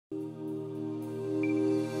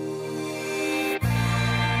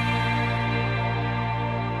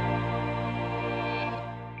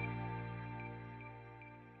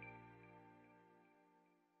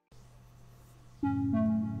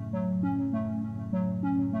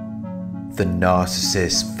The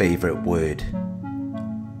narcissist's favorite word.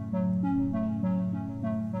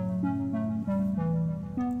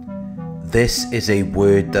 This is a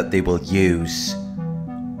word that they will use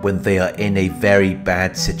when they are in a very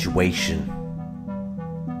bad situation,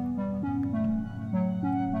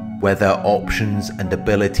 where their options and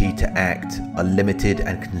ability to act are limited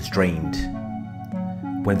and constrained,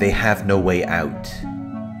 when they have no way out.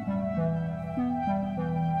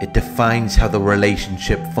 It defines how the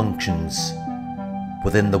relationship functions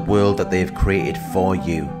within the world that they have created for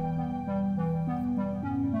you.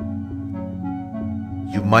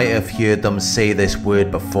 You might have heard them say this word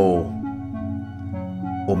before,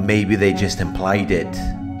 or maybe they just implied it.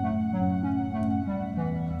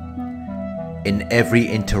 In every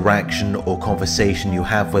interaction or conversation you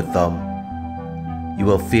have with them, you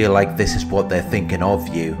will feel like this is what they're thinking of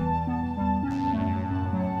you.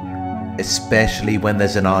 Especially when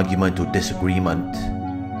there's an argument or disagreement.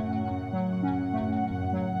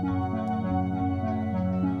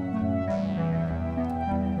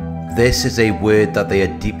 This is a word that they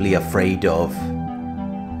are deeply afraid of.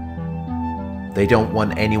 They don't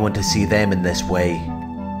want anyone to see them in this way,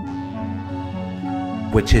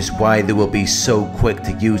 which is why they will be so quick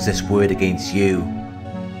to use this word against you,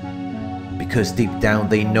 because deep down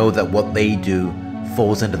they know that what they do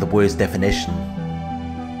falls under the word's definition.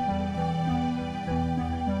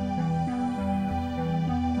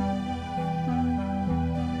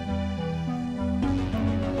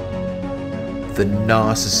 The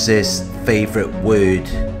narcissist's favorite word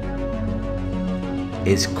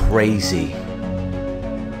is crazy.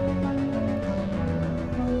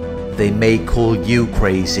 They may call you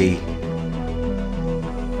crazy,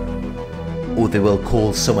 or they will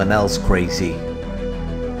call someone else crazy.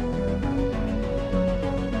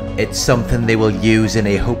 It's something they will use in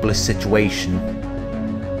a hopeless situation,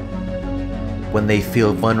 when they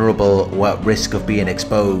feel vulnerable or at risk of being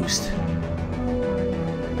exposed,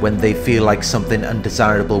 when they feel like something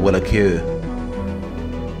undesirable will occur.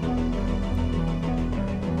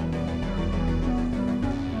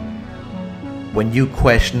 When you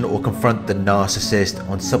question or confront the narcissist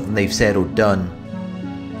on something they've said or done,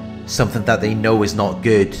 something that they know is not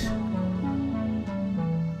good,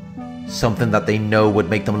 something that they know would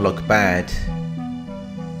make them look bad,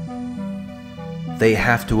 they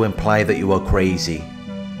have to imply that you are crazy.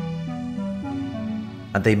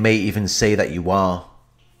 And they may even say that you are.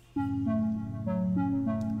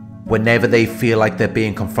 Whenever they feel like they're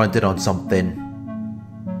being confronted on something,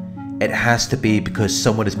 it has to be because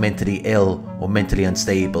someone is mentally ill or mentally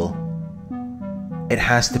unstable. It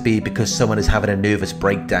has to be because someone is having a nervous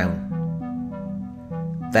breakdown.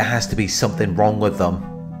 There has to be something wrong with them.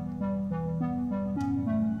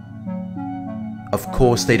 Of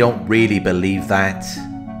course, they don't really believe that.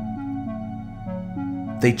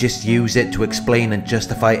 They just use it to explain and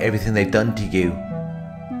justify everything they've done to you.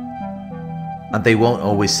 And they won't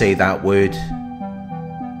always say that word.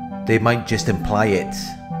 They might just imply it.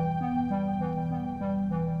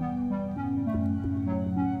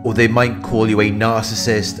 Or they might call you a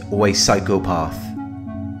narcissist or a psychopath.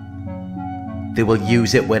 They will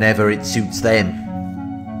use it whenever it suits them.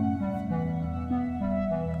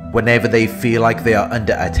 Whenever they feel like they are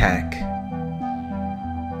under attack.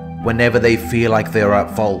 Whenever they feel like they are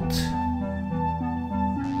at fault.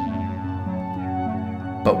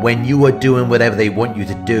 But when you are doing whatever they want you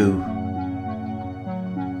to do,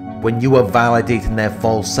 when you are validating their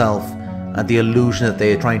false self and the illusion that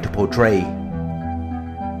they are trying to portray,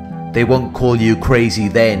 they won't call you crazy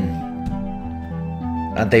then,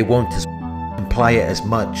 and they won't imply it as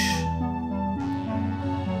much,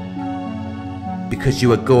 because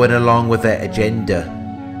you are going along with their agenda.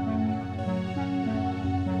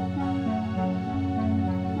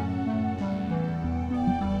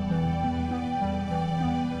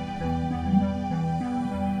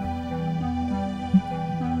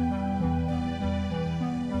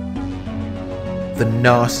 The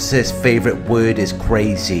narcissist's favorite word is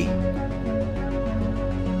crazy.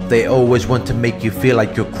 They always want to make you feel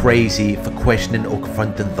like you're crazy for questioning or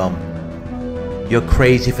confronting them. You're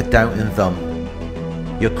crazy for doubting them.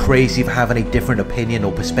 You're crazy for having a different opinion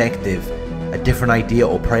or perspective, a different idea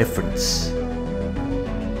or preference.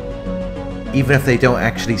 Even if they don't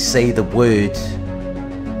actually say the word,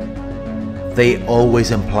 they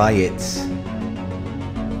always imply it.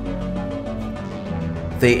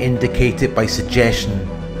 They indicate it by suggestion,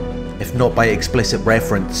 if not by explicit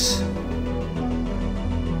reference.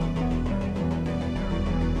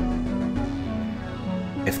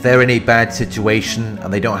 If they're in a bad situation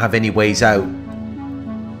and they don't have any ways out,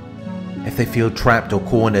 if they feel trapped or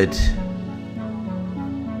cornered,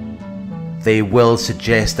 They will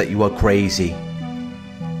suggest that you are crazy,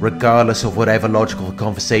 regardless of whatever logical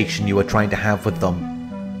conversation you are trying to have with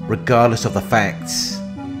them, regardless of the facts.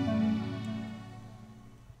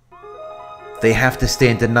 They have to stay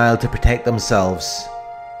in denial to protect themselves.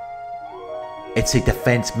 It's a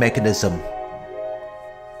defense mechanism.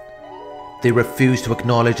 They refuse to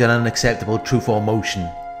acknowledge an unacceptable truth or emotion.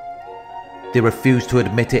 They refuse to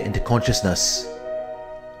admit it into consciousness.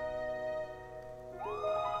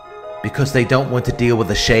 Because they don't want to deal with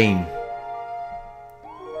the shame.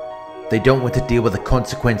 They don't want to deal with the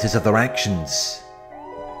consequences of their actions.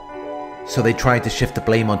 So they try to shift the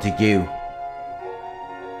blame onto you.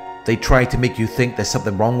 They try to make you think there's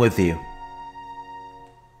something wrong with you.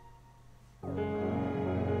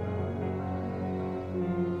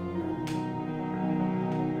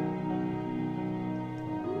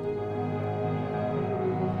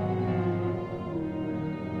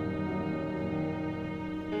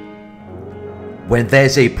 When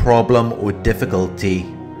there's a problem or difficulty,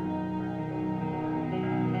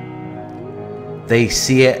 they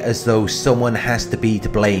see it as though someone has to be to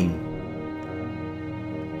blame.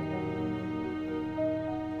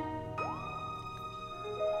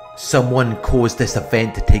 Someone caused this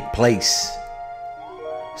event to take place.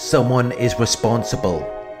 Someone is responsible.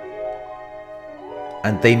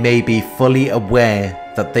 And they may be fully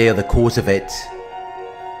aware that they are the cause of it.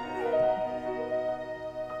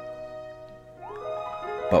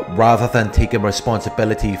 But rather than taking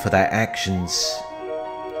responsibility for their actions,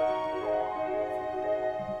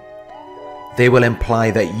 they will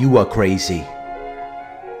imply that you are crazy.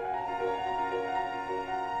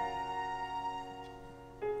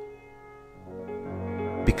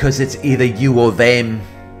 Because it's either you or them.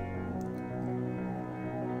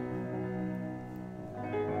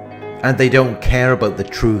 And they don't care about the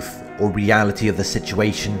truth or reality of the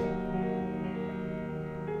situation.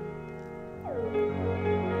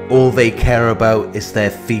 All they care about is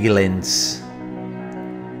their feelings.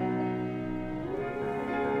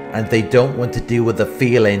 And they don't want to deal with the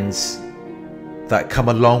feelings that come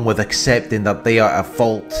along with accepting that they are at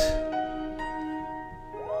fault.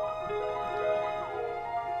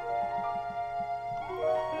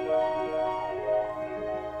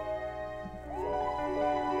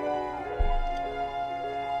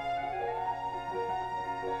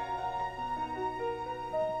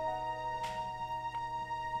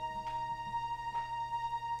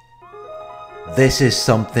 This is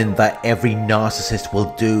something that every narcissist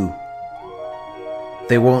will do.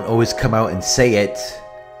 They won't always come out and say it,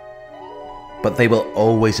 but they will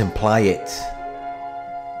always imply it.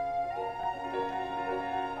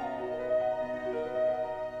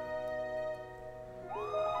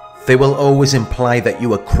 They will always imply that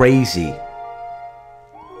you are crazy.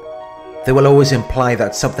 They will always imply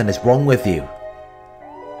that something is wrong with you,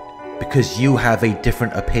 because you have a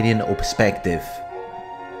different opinion or perspective.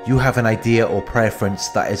 You have an idea or preference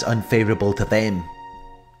that is unfavorable to them.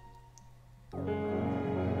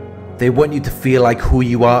 They want you to feel like who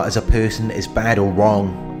you are as a person is bad or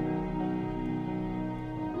wrong.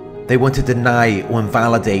 They want to deny or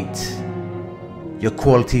invalidate your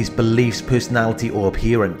qualities, beliefs, personality, or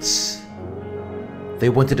appearance. They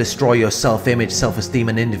want to destroy your self-image, self-esteem,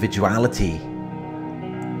 and individuality.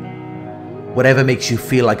 Whatever makes you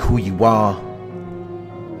feel like who you are.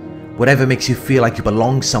 Whatever makes you feel like you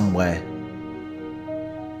belong somewhere.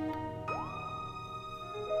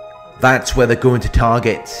 That's where they're going to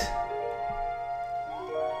target.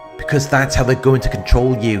 Because that's how they're going to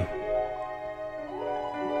control you.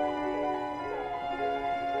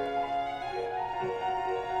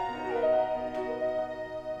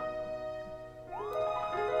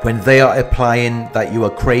 When they are implying that you are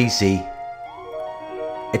crazy,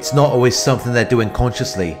 it's not always something they're doing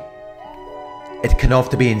consciously. It can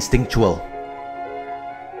often be instinctual.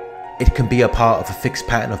 It can be a part of a fixed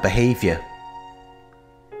pattern of behavior.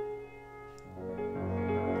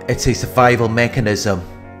 It's a survival mechanism.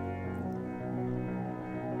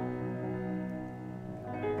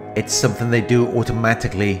 It's something they do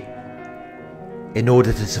automatically in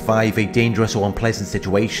order to survive a dangerous or unpleasant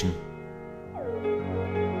situation.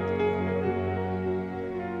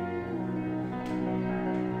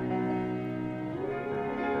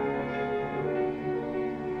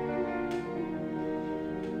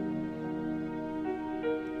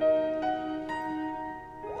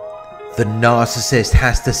 The narcissist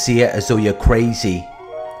has to see it as though you're crazy.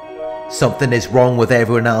 Something is wrong with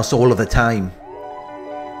everyone else all of the time.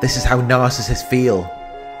 This is how narcissists feel.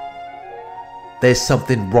 There's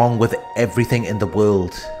something wrong with everything in the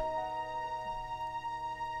world.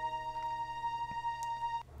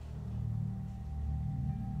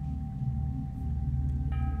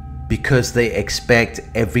 because they expect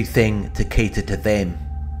everything to cater to them.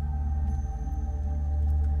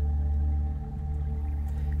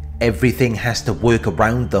 Everything has to work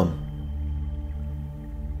around them.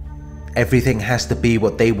 Everything has to be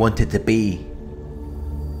what they want it to be.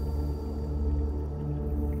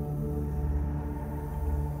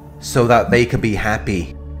 So that they can be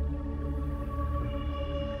happy.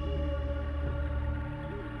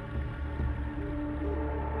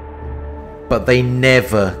 But they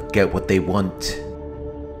never get what they want.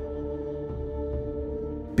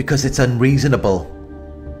 Because it's unreasonable.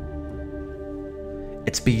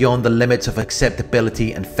 It's beyond the limits of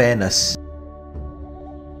acceptability and fairness.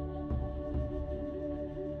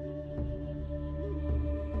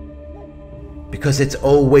 Because it's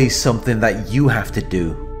always something that you have to do.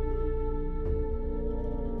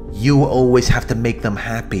 You always have to make them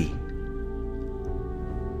happy.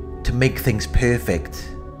 To make things perfect.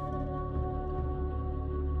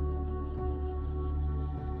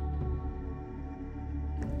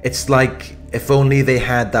 It's like if only they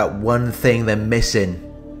had that one thing they're missing,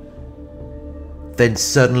 then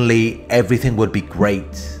suddenly everything would be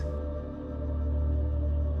great.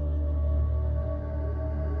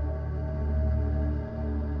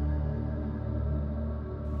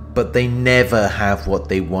 But they never have what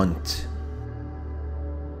they want.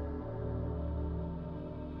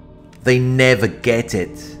 They never get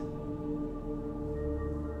it.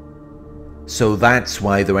 So that's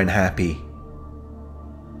why they're unhappy.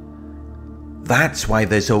 That's why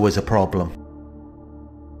there's always a problem.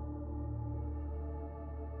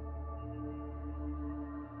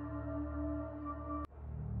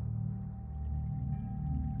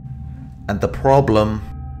 And the problem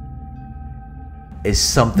is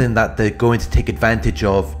something that they're going to take advantage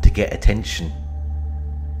of to get attention,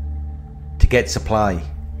 to get supply.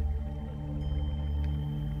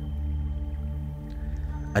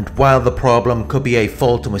 And while the problem could be a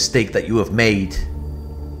fault or mistake that you have made,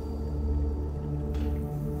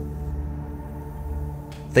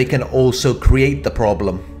 they can also create the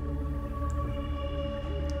problem.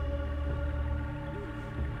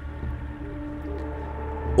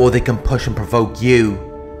 Or they can push and provoke you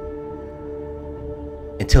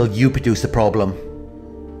until you produce the problem.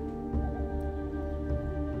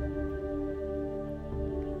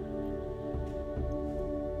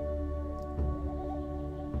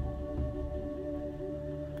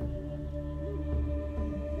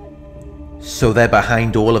 So they're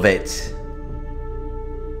behind all of it.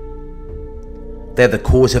 They're the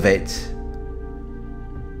cause of it.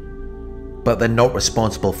 But they're not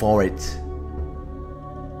responsible for it.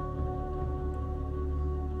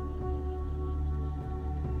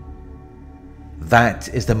 That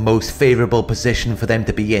is the most favourable position for them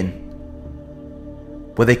to be in,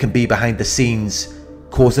 where they can be behind the scenes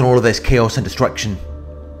causing all of this chaos and destruction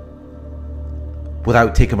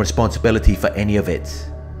without taking responsibility for any of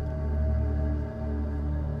it.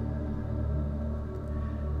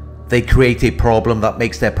 They create a problem that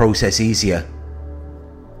makes their process easier.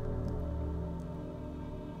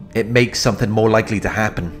 It makes something more likely to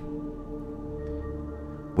happen,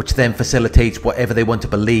 which then facilitates whatever they want to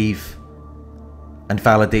believe and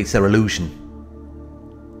validates their illusion.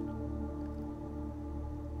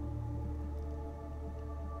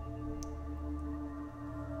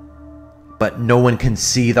 But no one can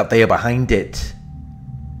see that they are behind it.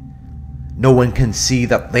 No one can see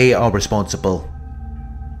that they are responsible.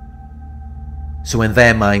 So in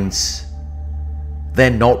their minds, they're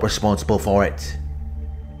not responsible for it.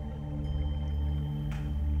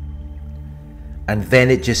 And then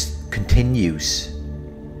it just continues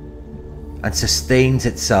and sustains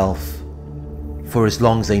itself for as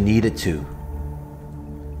long as they need it to,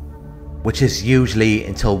 which is usually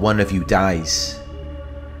until one of you dies.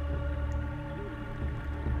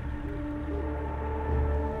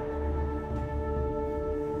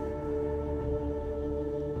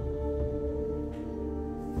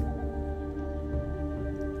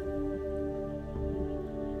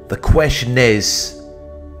 The question is,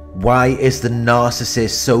 why is the narcissist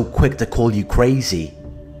so quick to call you crazy?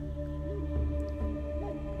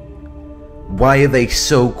 Why are they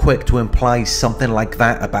so quick to imply something like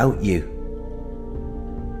that about you?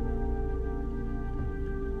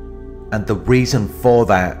 And the reason for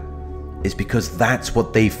that is because that's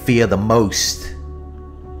what they fear the most.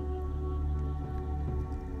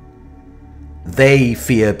 They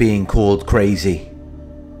fear being called crazy.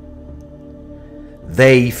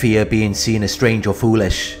 They fear being seen as strange or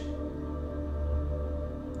foolish.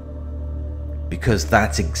 Because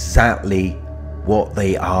that's exactly what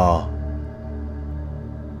they are.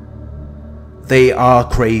 They are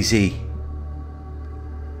crazy.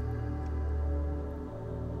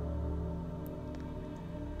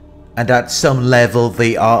 And at some level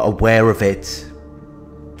they are aware of it.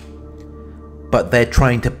 But they're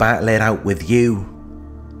trying to battle it out with you.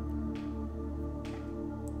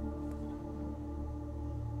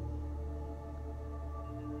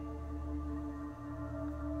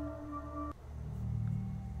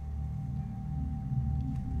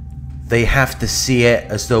 They have to see it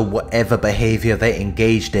as though whatever behavior they're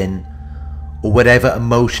engaged in, or whatever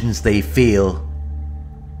emotions they feel,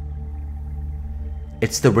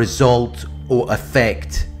 it's the result or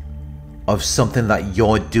effect of something that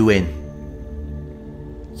you're doing.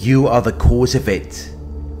 You are the cause of it.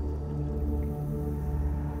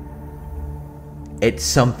 It's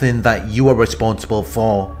something that you are responsible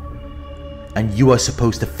for, and you are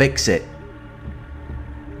supposed to fix it.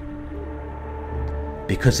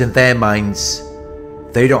 Because in their minds,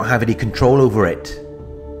 they don't have any control over it.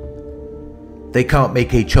 They can't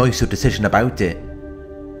make a choice or decision about it.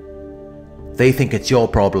 They think it's your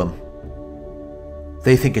problem.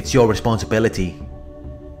 They think it's your responsibility.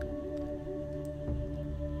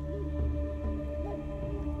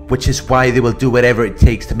 Which is why they will do whatever it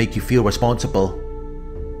takes to make you feel responsible.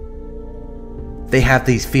 They have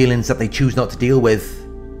these feelings that they choose not to deal with.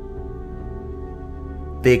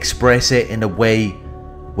 They express it in a way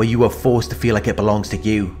where you are forced to feel like it belongs to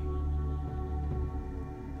you.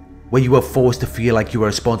 Where you are forced to feel like you are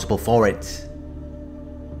responsible for it.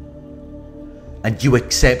 And you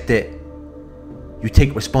accept it. You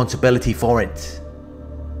take responsibility for it.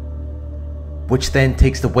 Which then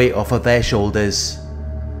takes the weight off of their shoulders.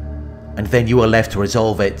 And then you are left to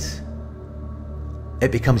resolve it.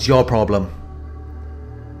 It becomes your problem.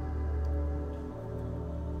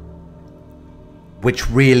 Which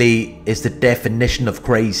really is the definition of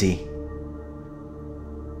crazy.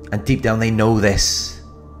 And deep down they know this.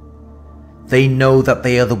 They know that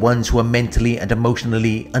they are the ones who are mentally and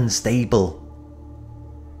emotionally unstable.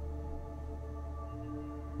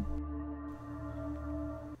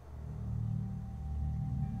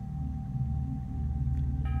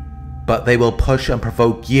 But they will push and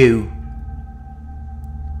provoke you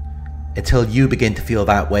until you begin to feel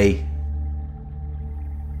that way.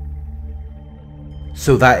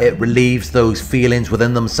 So that it relieves those feelings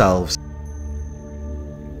within themselves.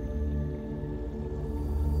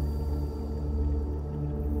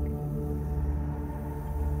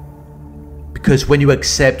 Because when you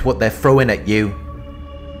accept what they're throwing at you,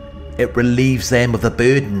 it relieves them of the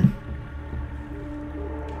burden.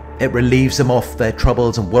 It relieves them of their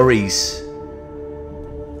troubles and worries.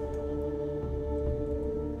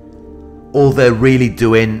 All they're really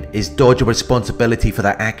doing is dodge a responsibility for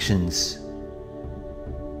their actions.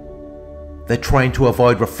 They're trying to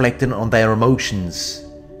avoid reflecting on their emotions.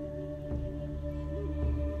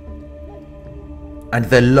 And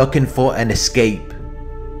they're looking for an escape.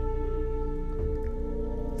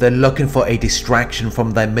 They're looking for a distraction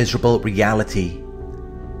from their miserable reality.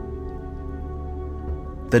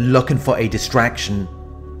 They're looking for a distraction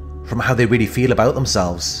from how they really feel about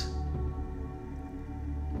themselves.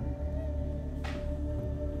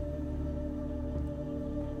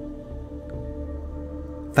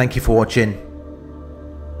 Thank you for watching.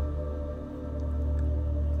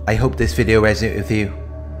 I hope this video resonated with you.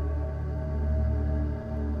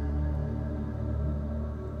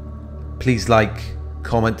 Please like,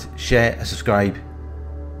 comment, share and subscribe.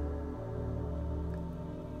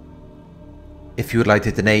 If you would like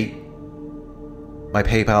to donate, my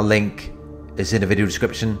PayPal link is in the video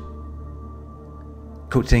description.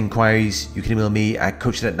 Coaching inquiries, you can email me at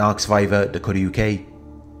coaching@narcsurvivor.co.uk.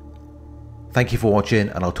 Thank you for watching,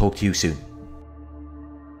 and I'll talk to you soon.